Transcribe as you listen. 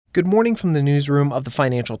Good morning from the newsroom of the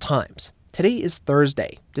Financial Times. Today is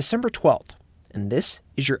Thursday, December 12th, and this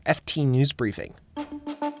is your FT News Briefing.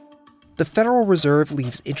 The Federal Reserve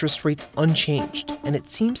leaves interest rates unchanged, and it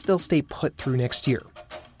seems they'll stay put through next year.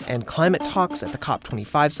 And climate talks at the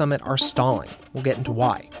COP25 summit are stalling. We'll get into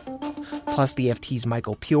why. Plus, the FT's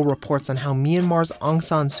Michael Peel reports on how Myanmar's Aung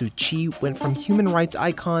San Suu Kyi went from human rights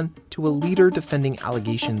icon to a leader defending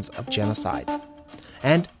allegations of genocide.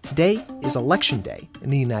 And today is Election Day in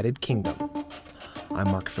the United Kingdom. I'm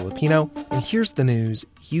Mark Filipino, and here's the news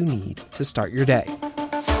you need to start your day.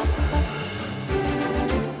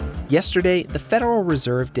 Yesterday, the Federal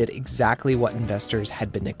Reserve did exactly what investors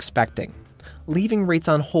had been expecting, leaving rates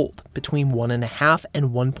on hold between 1.5% and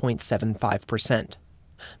 1.75%.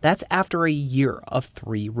 That's after a year of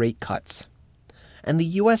 3 rate cuts. And the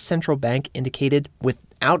U.S. Central Bank indicated,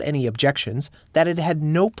 without any objections, that it had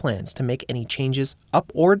no plans to make any changes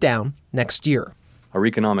up or down next year. Our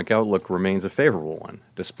economic outlook remains a favorable one,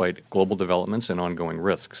 despite global developments and ongoing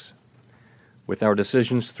risks. With our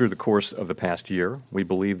decisions through the course of the past year, we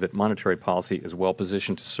believe that monetary policy is well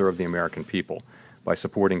positioned to serve the American people by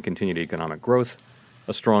supporting continued economic growth,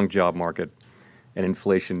 a strong job market, and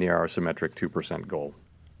inflation near our symmetric 2% goal.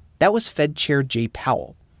 That was Fed Chair Jay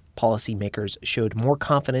Powell. Policymakers showed more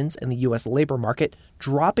confidence in the U.S. labor market,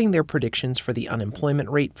 dropping their predictions for the unemployment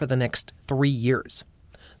rate for the next 3 years.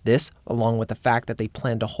 This, along with the fact that they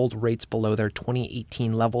plan to hold rates below their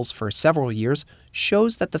 2018 levels for several years,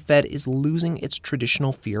 shows that the Fed is losing its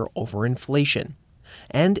traditional fear over inflation.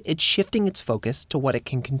 And it's shifting its focus to what it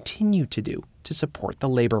can continue to do to support the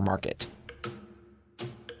labor market.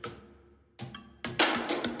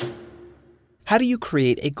 How do you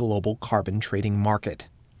create a global carbon trading market?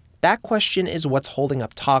 That question is what's holding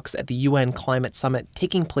up talks at the UN Climate Summit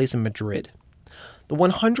taking place in Madrid. The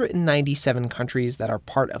 197 countries that are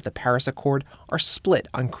part of the Paris Accord are split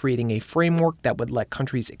on creating a framework that would let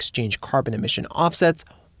countries exchange carbon emission offsets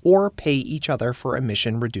or pay each other for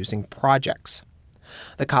emission-reducing projects.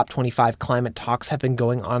 The COP25 climate talks have been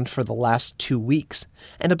going on for the last 2 weeks,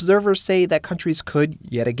 and observers say that countries could,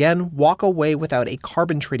 yet again, walk away without a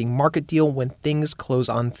carbon trading market deal when things close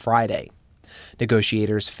on Friday.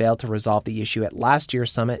 Negotiators failed to resolve the issue at last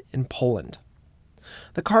year's summit in Poland.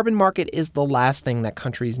 The carbon market is the last thing that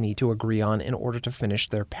countries need to agree on in order to finish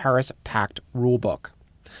their Paris Pact rulebook.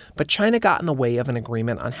 But China got in the way of an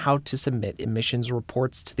agreement on how to submit emissions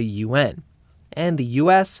reports to the UN. And the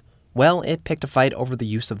U.S., well, it picked a fight over the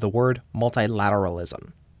use of the word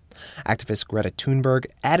multilateralism. Activist Greta Thunberg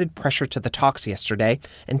added pressure to the talks yesterday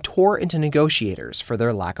and tore into negotiators for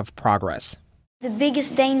their lack of progress. The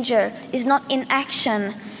biggest danger is not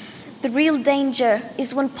inaction. The real danger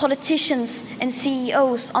is when politicians and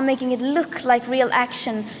CEOs are making it look like real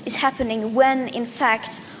action is happening when, in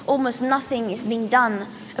fact, almost nothing is being done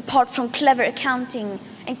apart from clever accounting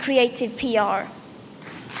and creative PR.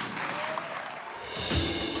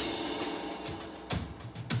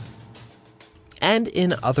 And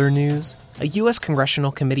in other news, a U.S.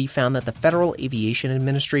 congressional committee found that the Federal Aviation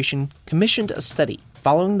Administration commissioned a study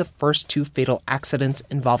following the first 2 fatal accidents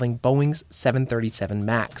involving Boeing's 737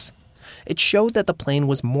 MAX. It showed that the plane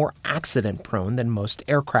was more accident-prone than most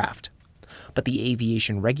aircraft. But the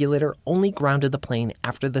aviation regulator only grounded the plane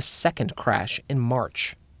after the second crash in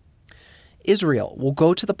March. Israel will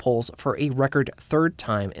go to the polls for a record 3rd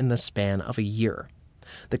time in the span of a year.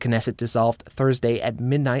 The Knesset dissolved Thursday at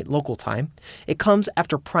midnight local time. It comes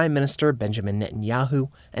after Prime Minister Benjamin Netanyahu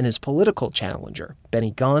and his political challenger,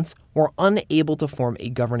 Benny Gantz, were unable to form a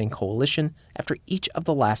governing coalition after each of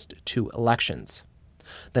the last 2 elections.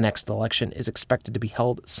 The next election is expected to be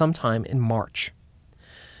held sometime in March.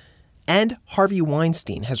 And Harvey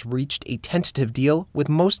Weinstein has reached a tentative deal with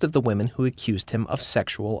most of the women who accused him of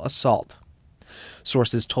sexual assault.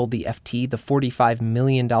 Sources told the FT the $45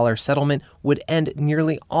 million settlement would end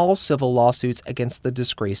nearly all civil lawsuits against the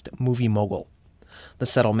disgraced movie mogul. The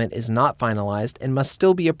settlement is not finalized and must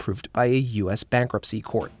still be approved by a U.S. bankruptcy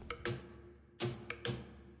court.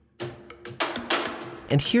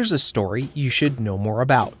 And here's a story you should know more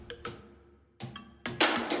about.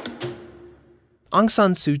 Aung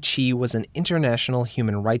San Suu Kyi was an international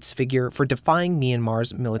human rights figure for defying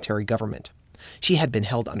Myanmar's military government. She had been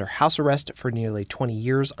held under house arrest for nearly 20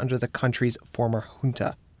 years under the country's former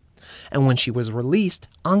junta. And when she was released,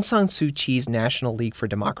 Aung San Suu Kyi's National League for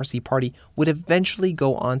Democracy party would eventually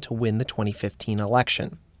go on to win the 2015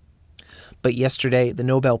 election. But yesterday, the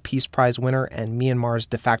Nobel Peace Prize winner and Myanmar's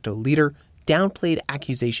de facto leader downplayed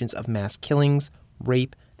accusations of mass killings,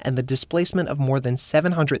 rape, and the displacement of more than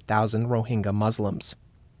 700,000 Rohingya Muslims.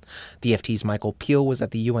 The FT's Michael Peel was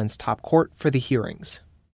at the UN's top court for the hearings.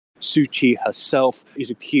 Suu Kyi herself is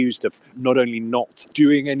accused of not only not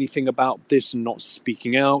doing anything about this and not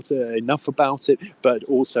speaking out enough about it, but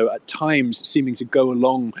also at times seeming to go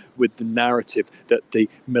along with the narrative that the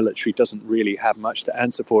military doesn't really have much to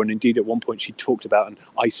answer for. And indeed, at one point, she talked about an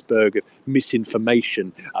iceberg of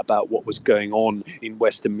misinformation about what was going on in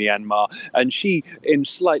Western Myanmar. And she, in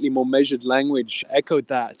slightly more measured language, echoed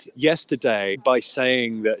that yesterday by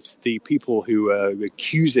saying that the people who were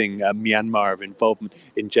accusing Myanmar of involvement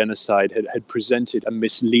in genocide had presented a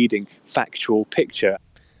misleading factual picture.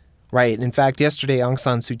 Right. In fact, yesterday, Aung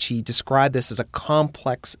San Suu Kyi described this as a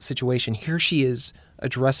complex situation. Here she is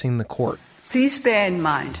addressing the court. Please bear in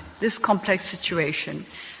mind this complex situation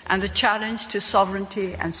and the challenge to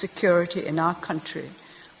sovereignty and security in our country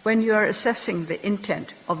when you are assessing the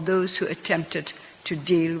intent of those who attempted to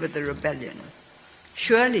deal with the rebellion.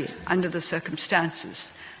 Surely, under the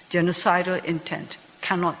circumstances, genocidal intent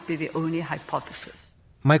cannot be the only hypothesis.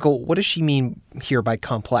 Michael, what does she mean here by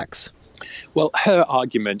complex? Well, her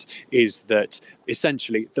argument is that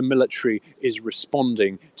essentially the military is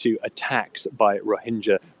responding to attacks by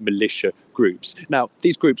Rohingya militia groups. Now,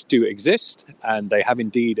 these groups do exist, and they have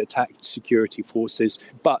indeed attacked security forces.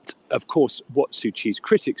 But, of course, what Suu Kyi's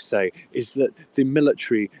critics say is that the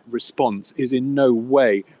military response is in no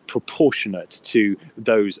way proportionate to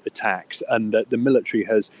those attacks, and that the military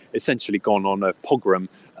has essentially gone on a pogrom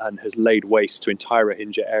and has laid waste to entire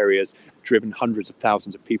Rohingya areas, driven hundreds of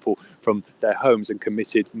thousands of people from their homes and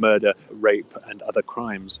committed murder, rape and other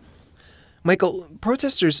crimes. Michael,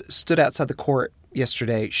 protesters stood outside the court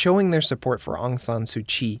yesterday showing their support for Aung San Suu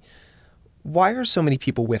Kyi. Why are so many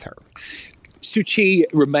people with her? Suu Kyi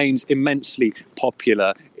remains immensely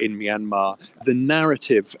popular in Myanmar. The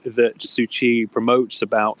narrative that Suu Kyi promotes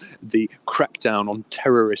about the crackdown on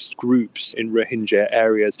terrorist groups in Rohingya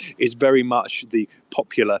areas is very much the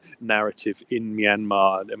popular narrative in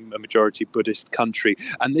Myanmar, a majority Buddhist country.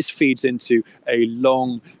 And this feeds into a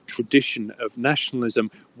long tradition of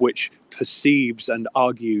nationalism which perceives and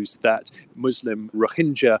argues that Muslim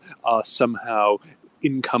Rohingya are somehow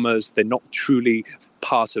incomers, they're not truly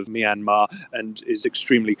part of Myanmar, and is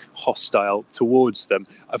extremely hostile towards them.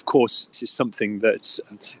 Of course, this is something that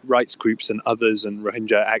rights groups and others and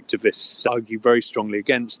Rohingya activists argue very strongly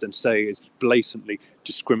against and say is blatantly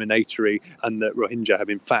discriminatory, and that Rohingya have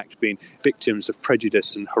in fact been victims of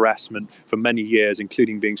prejudice and harassment for many years,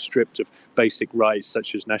 including being stripped of basic rights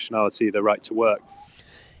such as nationality, the right to work.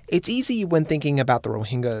 It's easy when thinking about the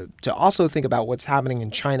Rohingya to also think about what's happening in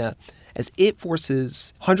China, as it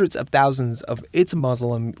forces hundreds of thousands of its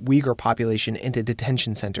Muslim Uyghur population into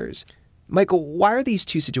detention centers. Michael, why are these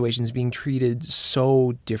two situations being treated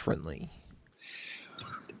so differently?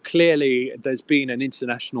 Clearly, there's been an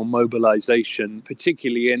international mobilization,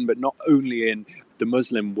 particularly in, but not only in, the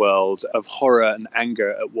Muslim world, of horror and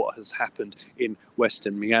anger at what has happened in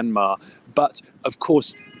Western Myanmar. But, of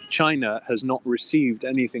course, China has not received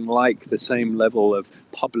anything like the same level of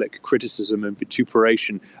public criticism and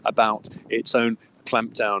vituperation about its own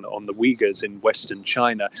clampdown on the Uyghurs in Western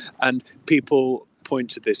China. And people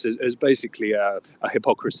point to this as basically a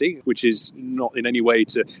hypocrisy, which is not in any way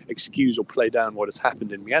to excuse or play down what has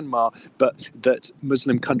happened in Myanmar, but that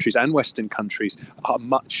Muslim countries and Western countries are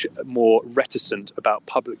much more reticent about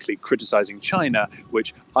publicly criticizing China,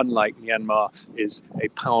 which, unlike Myanmar, is a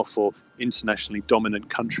powerful, internationally dominant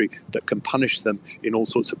country that can punish them in all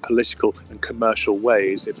sorts of political and commercial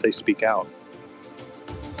ways if they speak out.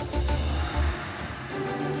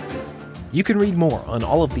 You can read more on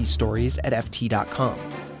all of these stories at FT.com.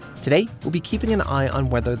 Today, we'll be keeping an eye on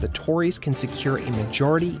whether the Tories can secure a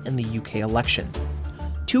majority in the UK election.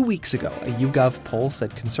 2 weeks ago, a YouGov poll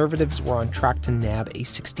said Conservatives were on track to nab a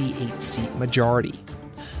 68-seat majority.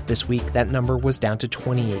 This week, that number was down to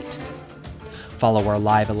 28. Follow our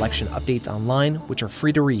live election updates online, which are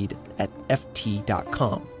free to read at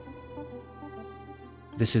FT.com.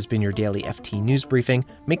 This has been your daily FT News Briefing.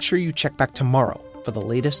 Make sure you check back tomorrow for the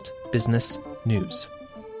latest business news.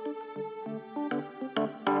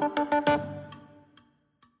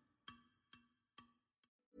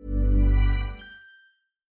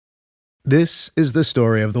 This is the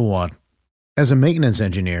story of the one. As a maintenance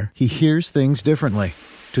engineer, he hears things differently.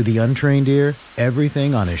 To the untrained ear,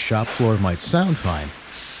 everything on his shop floor might sound fine,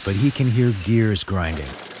 but he can hear gears grinding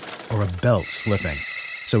or a belt slipping.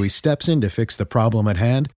 So he steps in to fix the problem at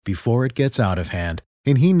hand before it gets out of hand.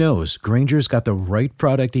 And he knows Grainger's got the right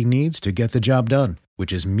product he needs to get the job done,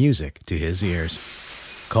 which is music to his ears.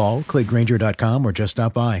 Call, click Grainger.com, or just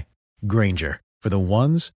stop by. Grainger, for the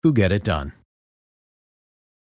ones who get it done.